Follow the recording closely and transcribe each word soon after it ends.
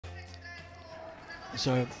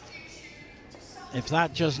So if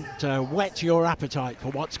that doesn't whet your appetite for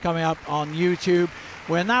what's coming up on YouTube,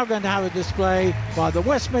 we're now going to have a display by the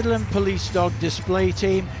West Midlands Police Dog Display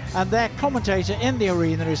Team, and their commentator in the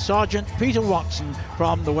arena is Sergeant Peter Watson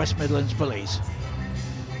from the West Midlands Police.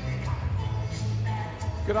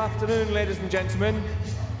 Good afternoon, ladies and gentlemen.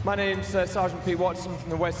 My name's Sergeant Pete Watson from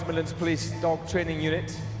the West Midlands Police Dog Training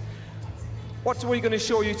Unit. What are we going to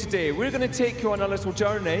show you today? We're going to take you on a little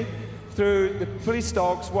journey through the police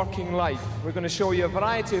dog's working life. We're going to show you a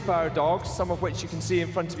variety of our dogs, some of which you can see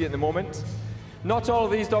in front of you at the moment. Not all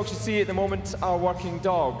of these dogs you see at the moment are working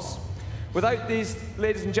dogs. Without these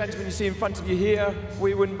ladies and gentlemen you see in front of you here,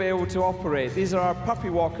 we wouldn't be able to operate. These are our puppy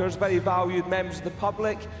walkers, very valued members of the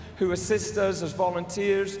public who assist us as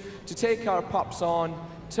volunteers to take our pups on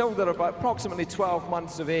till they're about approximately 12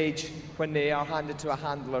 months of age, when they are handed to a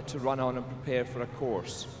handler to run on and prepare for a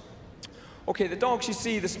course. Okay, the dogs you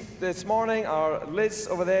see this morning are Liz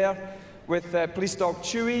over there with police dog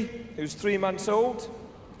Chewy, who's 3 months old.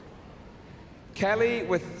 Kelly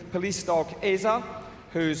with police dog Asa,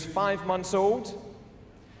 who's 5 months old.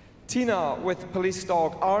 Tina with police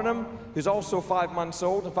dog Arnhem, who's also 5 months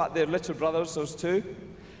old. In fact, they're little brothers, those two.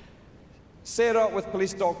 Sarah with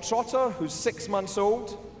police dog Trotter, who's 6 months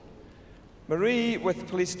old. Marie with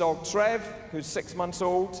police dog Trev, who's 6 months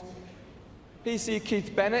old. PC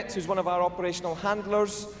Keith Bennett, who's one of our operational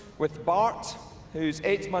handlers, with Bart, who's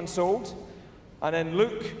 8 months old. And then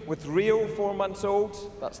Luke with Rio, 4 months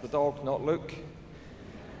old. That's the dog, not Luke.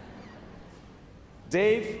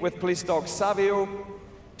 Dave with police dog Savio,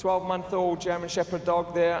 12-month-old German Shepherd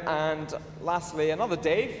dog there. And lastly, another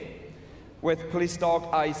Dave with police dog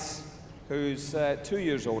Ice, who's 2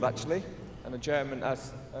 years old actually, and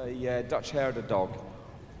a Dutch Herder dog.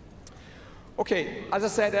 Okay, as I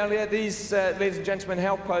said earlier, these ladies and gentlemen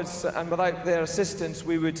help us, and without their assistance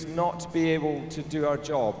we would not be able to do our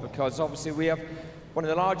job, because obviously we have one of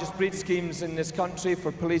the largest breed schemes in this country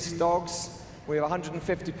for police dogs. We have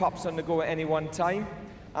 150 pups on the go at any one time,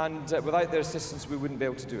 and without their assistance we wouldn't be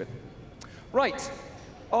able to do it. Right,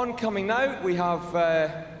 oncoming now we have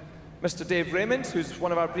Mr. Dave Raymond, who's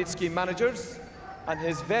one of our breed scheme managers, and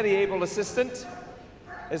his very able assistant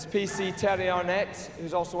is PC Terry Arnett,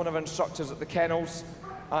 who's also one of our instructors at the kennels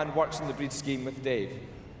and works in the breed scheme with Dave.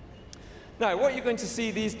 Now, what you're going to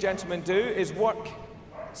see these gentlemen do is work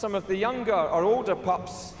some of the younger or older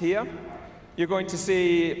pups here. You're going to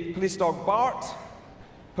see police dog Bart,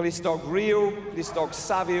 police dog Rio, police dog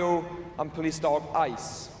Savio, and police dog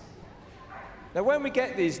Ice. Now, when we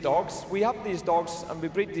get these dogs, we have these dogs and we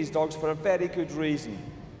breed these dogs for a very good reason.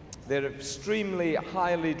 They're extremely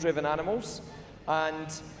highly driven animals, and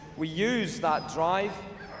we use that drive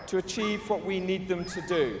to achieve what we need them to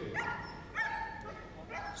do.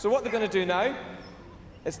 So what they're going to do now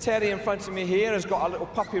is Terry in front of me here has got a little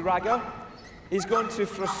puppy ragger. He's going to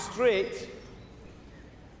frustrate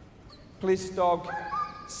police dog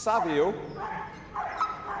Savio.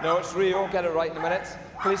 No, it's Rio, get it right in a minute.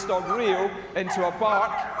 Police dog Rio into a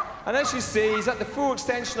bark. And as you see, he's at the full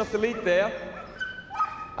extension of the lead there.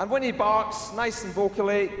 And when he barks, nice and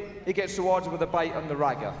vocally, he gets rewarded with a bite on the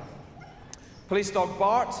ragger. Police dog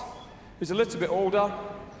Bart, who's a little bit older,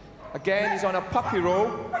 again, he's on a puppy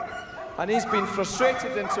roll, and he's been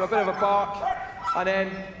frustrated into a bit of a bark, and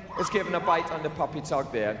then is given a bite on the puppy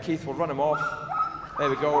tug there. And Keith will run him off. There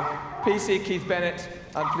we go. PC, Keith Bennett,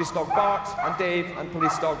 and police dog Bart, and Dave, and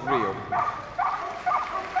police dog Rio.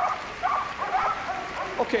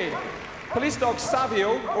 Okay, police dog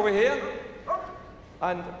Savio over here,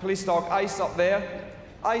 and police dog Ice up there.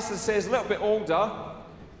 Ice, as I say, is a little bit older.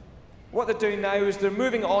 What they're doing now is they're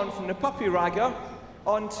moving on from the puppy ragger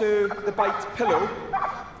onto the bite pillow.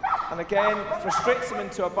 And again, frustrates him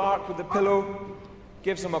into a bark with the pillow,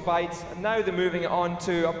 gives him a bite, and now they're moving it on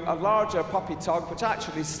to a larger puppy tug, which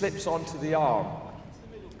actually slips onto the arm.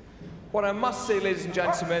 What I must say, ladies and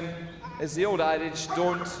gentlemen, is the old adage,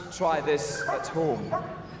 don't try this at home.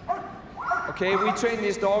 Okay, we train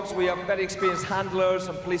these dogs. We have very experienced handlers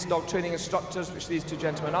and police dog training instructors, which these two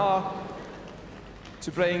gentlemen are,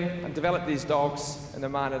 to bring and develop these dogs in a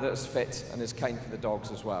manner that is fit and is kind for the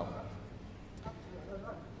dogs as well.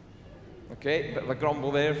 Okay, a bit of a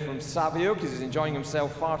grumble there from Savio, because he's enjoying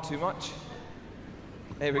himself far too much.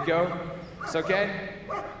 There we go. So again,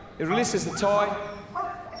 he releases the toy,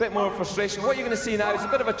 a bit more frustration. What you're going to see now is a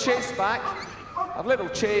bit of a chase back, a little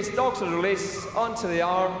chase, dogs are released onto the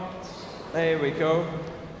arm. There we go.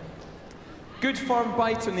 Good firm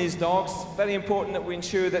bite on these dogs. Very important that we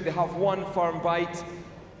ensure that they have one firm bite.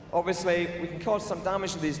 Obviously, we can cause some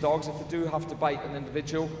damage to these dogs if they do have to bite an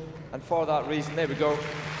individual, and for that reason, there we go.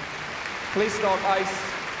 Police dog Ice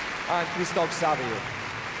and Police Dog Savio.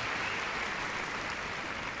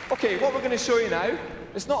 Okay, what we're going to show you now,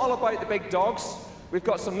 it's not all about the big dogs. We've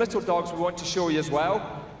got some little dogs we want to show you as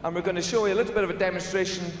well, and we're going to show you a little bit of a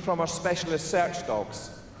demonstration from our specialist search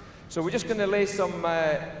dogs. So we're just going to lay some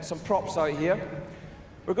props out here.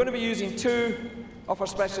 We're going to be using two of our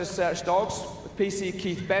specialist search dogs, with PC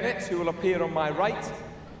Keith Bennett, who will appear on my right,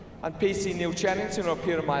 and PC Neil Chennington will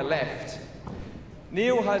appear on my left.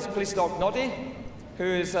 Neil has Police Dog Noddy, who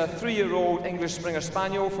is a 3-year-old English Springer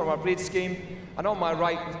Spaniel from our breed scheme, and on my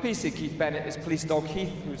right, with PC Keith Bennett, is Police Dog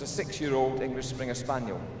Heath, who's a 6-year-old English Springer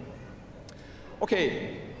Spaniel.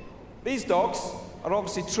 Okay, these dogs are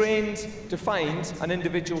obviously trained to find an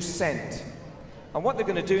individual's scent. And what they're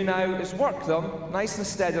going to do now is work them nice and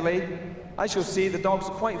steadily. As you'll see, the dogs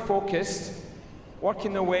are quite focused,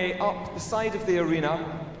 working their way up the side of the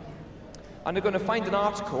arena, and they're going to find an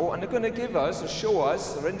article, and they're going to give us, or show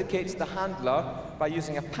us, or indicate to the handler by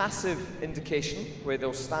using a passive indication, where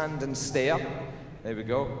they'll stand and stare. There we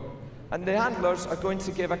go. And the handlers are going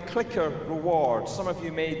to give a clicker reward. Some of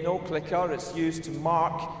you may know clicker. It's used to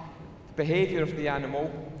mark the behavior of the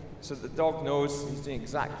animal, so that the dog knows he's doing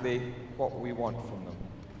exactly what we want from them.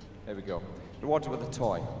 There we go. Rewarded with a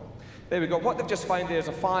toy. There we go. What they've just found there is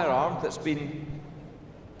a firearm that's been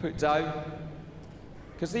put down,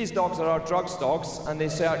 because these dogs are our drugs dogs, and they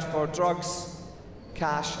search for drugs,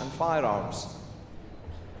 cash, and firearms.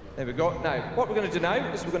 There we go. Now, what we're going to do now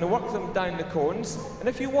is we're going to work them down the cones, and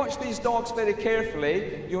if you watch these dogs very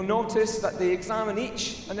carefully, you'll notice that they examine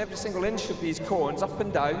each and every single inch of these cones up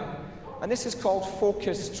and down, and this is called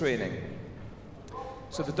focus training.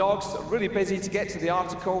 So the dogs are really busy to get to the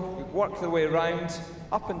article, work their way around,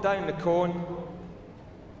 up and down the cone.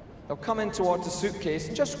 They'll come in towards the suitcase,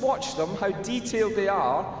 and just watch them, how detailed they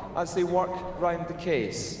are as they work round the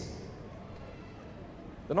case.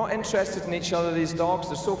 They're not interested in each other, these dogs.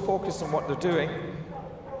 They're so focused on what they're doing.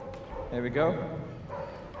 There we go.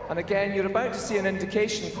 And again, you're about to see an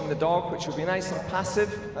indication from the dog, which will be nice and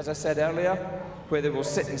passive, as I said earlier, where they will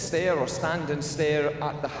sit and stare or stand and stare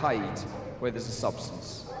at the hide, where there's a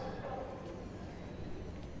substance.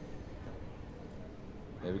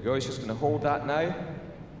 There we go. He's just going to hold that now.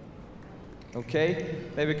 Okay,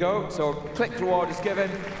 there we go. So click reward is given,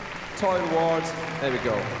 toy reward, there we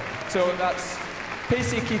go. So that's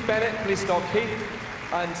PC Keith Bennett, Police Dog Heath,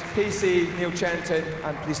 and PC Neil Chennington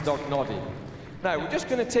and Police Dog Noddy. Now, we're just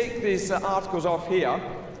going to take these articles off here,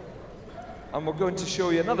 and we're going to show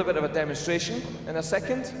you another bit of a demonstration in a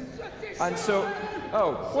second. And so,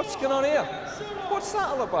 oh, what's going on here? What's that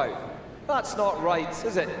all about? That's not right,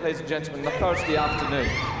 is it, ladies and gentlemen, on a Thursday afternoon?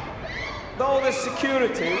 All this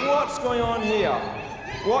security, what's going on here?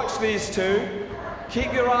 Watch these two.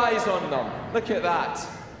 Keep your eyes on them. Look at that.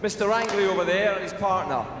 Mr. Angry over there and his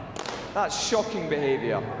partner. That's shocking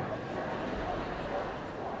behaviour.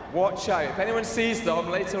 Watch out. If anyone sees them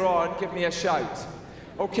later on, give me a shout.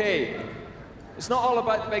 Okay. It's not all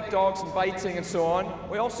about the big dogs and biting and so on.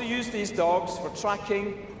 We also use these dogs for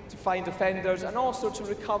tracking, to find offenders, and also to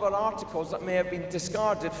recover articles that may have been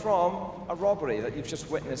discarded from a robbery that you've just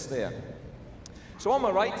witnessed there. So on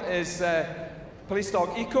my right is Police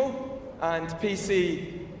Dog Eco and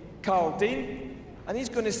PC Carl Dean, and he's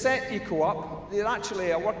going to set Eco up. They're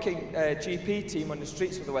actually a working GP team on the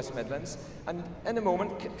streets of the West Midlands, and in a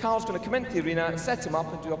moment Carl's going to come into the arena and set him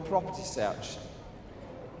up and do a property search.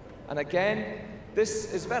 And again,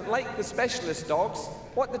 this is very like the specialist dogs.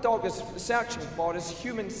 What the dog is searching for is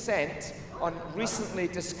human scent on recently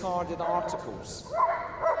discarded articles.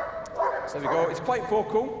 So there we go. It's quite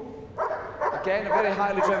vocal. Again, a very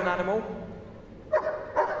highly driven animal.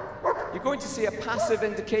 You're going to see a passive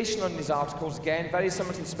indication on these articles again, very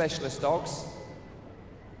similar to the specialist dogs.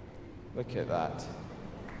 Look at that.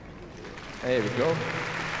 There we go.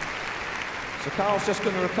 So Carl's just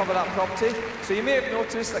going to recover that property. So you may have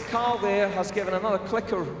noticed that Carl there has given another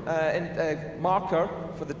clicker marker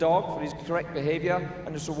for the dog for his correct behaviour,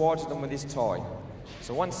 and has rewarded them with his toy.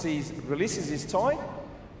 So once he releases his toy,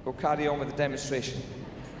 we'll carry on with the demonstration.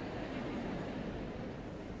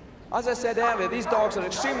 As I said earlier, these dogs are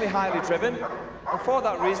extremely highly driven, and for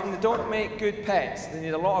that reason, they don't make good pets. They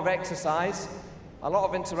need a lot of exercise, a lot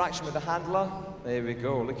of interaction with the handler. There we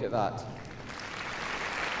go, look at that.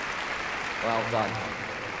 Well done.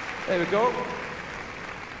 There we go.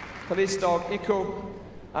 Police Dog Eco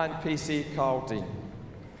and PC Carl Dean.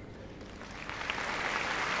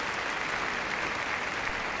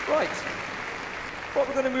 Right. What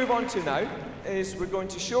we're going to move on to now is we're going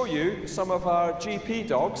to show you some of our GP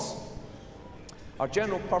dogs, our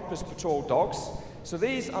general purpose patrol dogs. So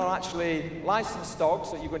these are actually licensed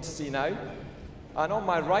dogs that you're going to see now. And on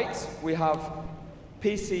my right, we have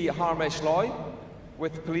PC Harmeshloy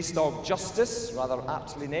with police dog Justice, rather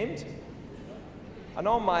aptly named. And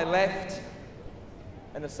on my left,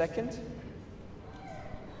 in a second,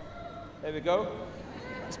 there we go,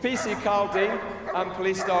 it's PC Caldine and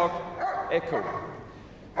police dog Echo.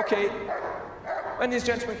 Okay, when these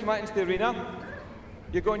gentlemen come out into the arena,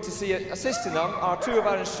 you're going to see assisting them are two of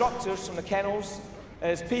our instructors from the kennels.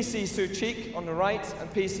 There's PC Sue Cheek on the right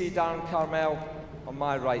and PC Darren Carmel on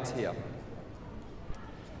my right here.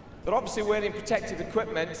 They're obviously wearing protective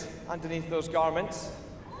equipment underneath those garments.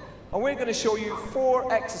 And we're going to show you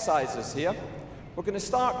 4 exercises here. We're going to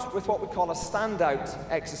start with what we call a standout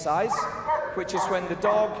exercise, which is when the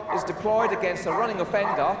dog is deployed against a running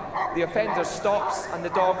offender, the offender stops and the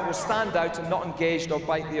dog will stand out and not engage or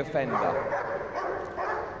bite the offender.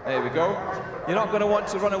 There we go. You're not going to want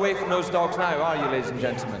to run away from those dogs now, are you, ladies and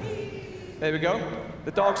gentlemen? There we go.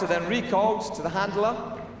 The dogs are then recalled to the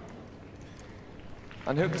handler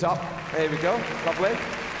and hooked up. There we go. Lovely.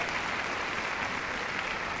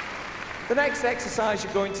 The next exercise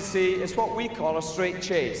you're going to see is what we call a straight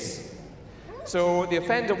chase. So the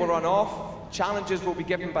offender will run off, challenges will be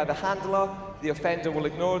given by the handler, the offender will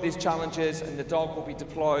ignore these challenges and the dog will be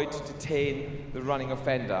deployed to detain the running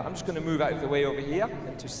offender. I'm just going to move out of the way over here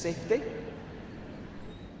into safety.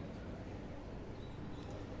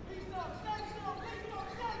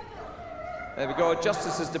 There we go,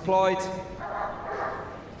 Justice is deployed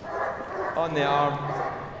on the arm,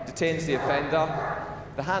 detains the offender.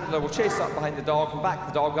 The handler will chase up behind the dog and back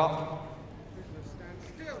the dog up.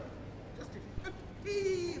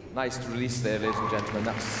 Nice release there, ladies and gentlemen.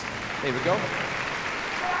 There we go.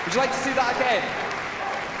 Would you like to see that again?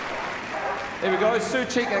 There we go. Sue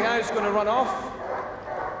Cheek now is going to run off.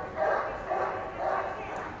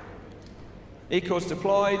 Eco's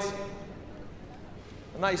deployed.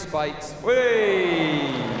 A nice bite.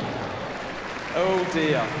 Whee! Oh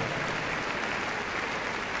dear.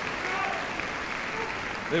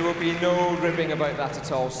 There will be no ribbing about that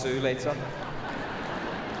at all, Sue, later.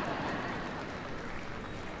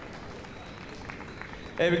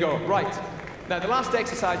 There we go, right. Now, the last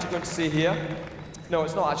exercise you're going to see here, no,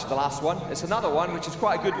 it's not actually the last one, it's another one, which is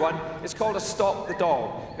quite a good one. It's called a stop the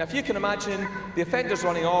dog. Now, if you can imagine, the offender's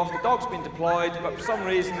running off, the dog's been deployed, but for some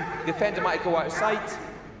reason, the offender might go out of sight.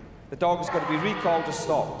 The dog is going to be recalled or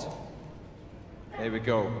stopped. There we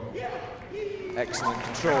go. Excellent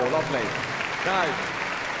control, lovely. Now,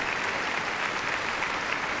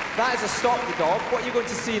 that is a stop the dog. What you're going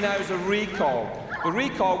to see now is a recall. The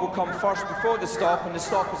recall will come first before the stop, and the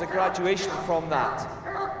stop is a graduation from that.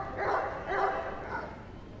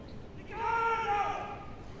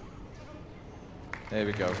 There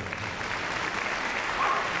we go.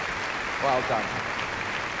 Well done.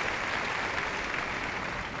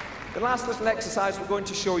 The last little exercise we're going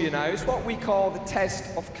to show you now is what we call the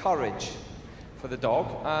test of courage for the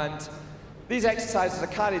dog. And these exercises are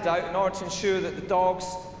carried out in order to ensure that the dogs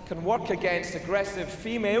can work against aggressive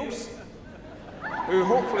females who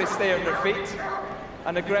hopefully stay on their feet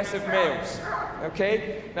and aggressive males.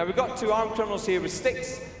 Okay? Now we've got 2 armed criminals here with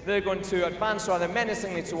sticks. They're going to advance rather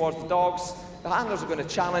menacingly towards the dogs. The handlers are going to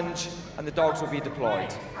challenge and the dogs will be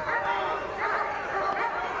deployed.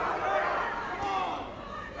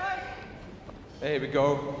 There we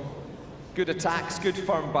go. Good attacks, good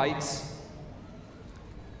firm bites.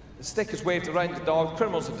 The stick is waved around the dog.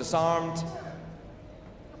 Criminals are disarmed.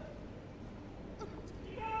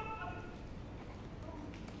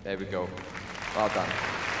 There we go. Well done.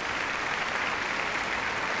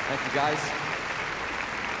 Thank you, guys.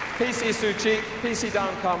 PC Sue Cheek, PC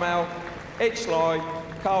Darren Carmel, H. Lloyd,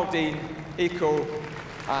 Carl Dean, Eco,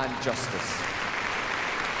 and Justice.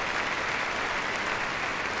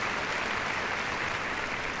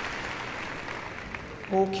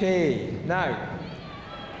 Okay, now.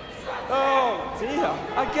 Oh dear,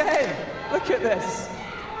 again! Look at this.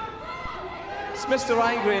 It's Mr.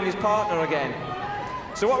 Angry and his partner again.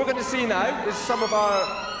 So what we're going to see now is some of our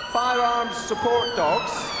firearms support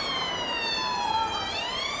dogs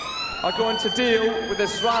are going to deal with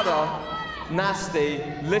this rather nasty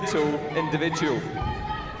little individual.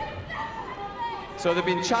 So they've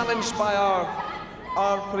been challenged by our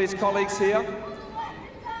armed police colleagues here.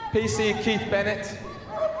 PC Keith Bennett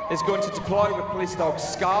is going to deploy with police dog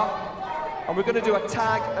Scar, and we're going to do a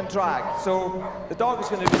tag and drag. So the dog is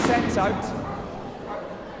going to be sent out.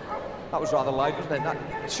 That was rather loud, wasn't it?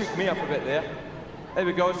 That shook me up a bit there. There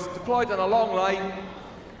we go, it's deployed on a long line,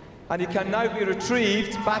 and he can now be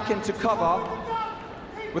retrieved back into cover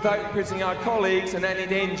without putting our colleagues in any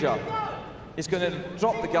danger. He's going to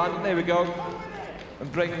drop the gun, there we go,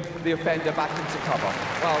 and bring the offender back into cover.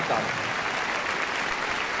 Well done.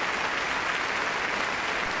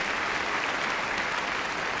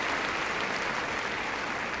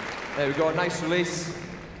 There we go, nice release,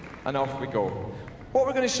 and off we go. What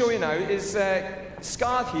we're going to show you now is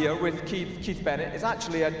Scar here with Keith Bennett is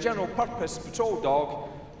actually a general purpose patrol dog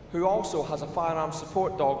who also has a firearm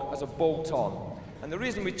support dog as a bolt-on. And the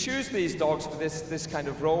reason we choose these dogs for this kind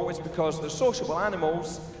of role is because they're sociable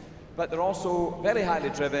animals, but they're also very highly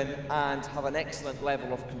driven and have an excellent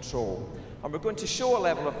level of control. And we're going to show a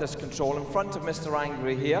level of this control in front of Mr.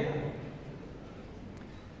 Angry here.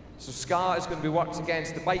 So Scar is going to be worked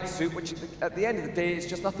against the bite suit, which at the end of the day is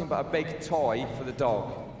just nothing but a big toy for the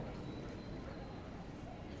dog.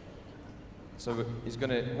 So he's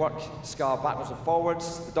going to work Scar backwards and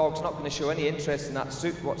forwards. The dog's not going to show any interest in that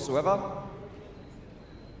suit whatsoever.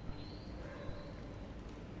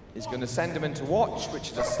 He's going to send him into watch,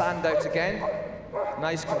 which is a standout again.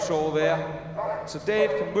 Nice control there. So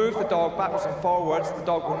Dave can move the dog backwards and forwards. The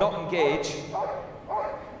dog will not engage.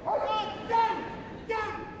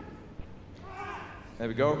 There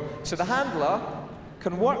we go. So the handler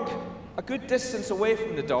can work a good distance away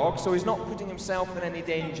from the dog, so he's not putting himself in any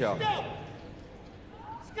danger.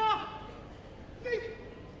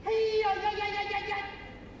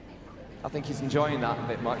 I think he's enjoying that a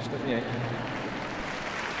bit much, doesn't he?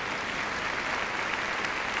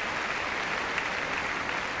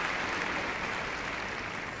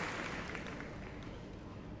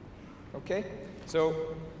 Okay,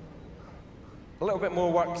 so a little bit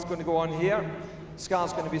more work is going to go on here.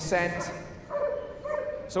 Scar's going to be sent.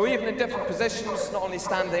 So even in different positions, not only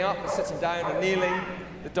standing up, but sitting down and kneeling,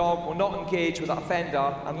 the dog will not engage with that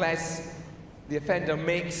offender unless the offender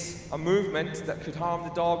makes a movement that could harm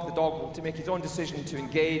the dog. The dog will make his own decision to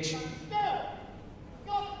engage.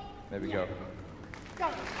 There we go.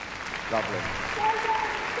 Lovely.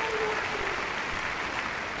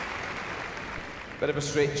 Bit of a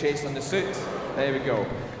straight chase on the suit. There we go.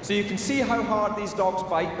 So you can see how hard these dogs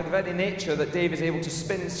bite by the very nature that Dave is able to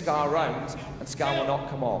spin Scar round and Scar will not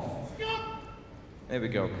come off. There we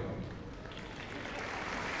go.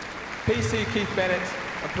 PC, Keith Bennett,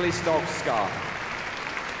 and police dog Scar.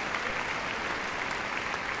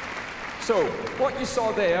 So, what you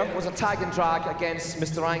saw there was a tag and drag against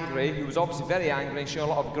Mr. Angry, who was obviously very angry and showing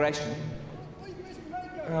a lot of aggression.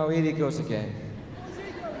 Oh, here he goes again.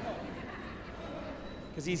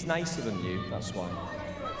 Because he's nicer than you, that's why.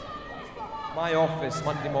 My office,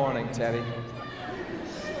 Monday morning, Terry.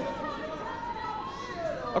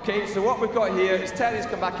 Okay, so what we've got here is Terry's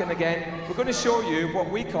come back in again. We're going to show you what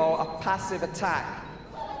we call a passive attack.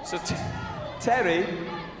 So Terry,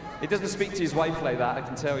 he doesn't speak to his wife like that, I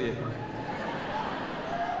can tell you.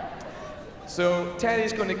 So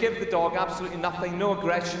Terry's going to give the dog absolutely nothing, no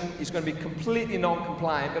aggression. He's going to be completely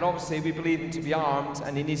non-compliant, but obviously we believe him to be armed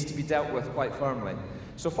and he needs to be dealt with quite firmly.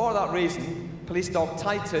 So for that reason, police dog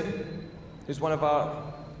Titan, who's one of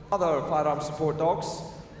our other firearm support dogs,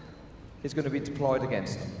 is going to be deployed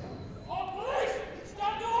against him.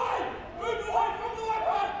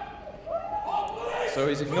 So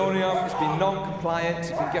he's ignoring him, he's been non-compliant,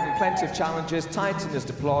 he's been given plenty of challenges. Titan is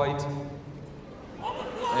deployed.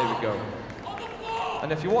 There we go.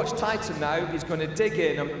 And if you watch Titan now, he's going to dig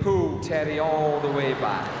in and pull Terry all the way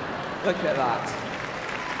back. Look at that.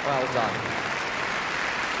 Well done.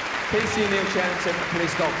 PC Neil Chennington,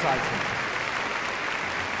 police dog Titan.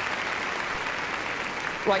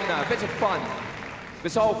 Right now, a bit of fun.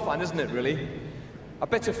 It's all fun, isn't it, really? A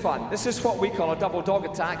bit of fun. This is what we call a double dog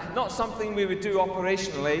attack. Not something we would do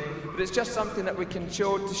operationally, but it's just something that we can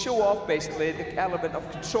show to show off, basically, the element of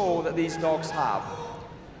control that these dogs have.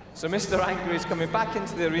 So Mr. Angry is coming back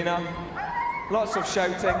into the arena. Lots of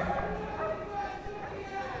shouting.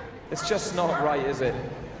 It's just not right, is it?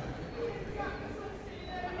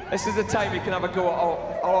 This is the time you can have a go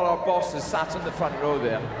at all our bosses sat on the front row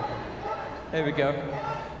there. There we go.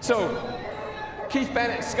 So, Keith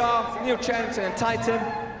Bennett, Scar, Neil Chennington and Titan.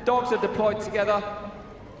 Dogs are deployed together.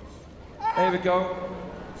 There we go.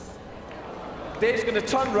 Dave's going to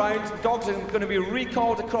turn round. The dogs are going to be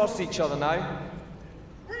recalled across each other now.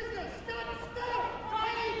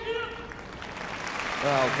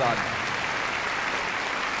 Well done.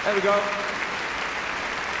 There we go.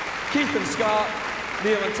 Keith and Scar,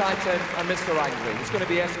 Neil and Titan, and Mr. Angry. It's going to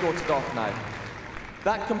be escorted off now.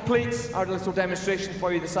 That completes our little demonstration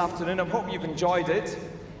for you this afternoon. I hope you've enjoyed it.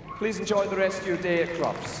 Please enjoy the rest of your day at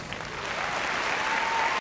Crufts.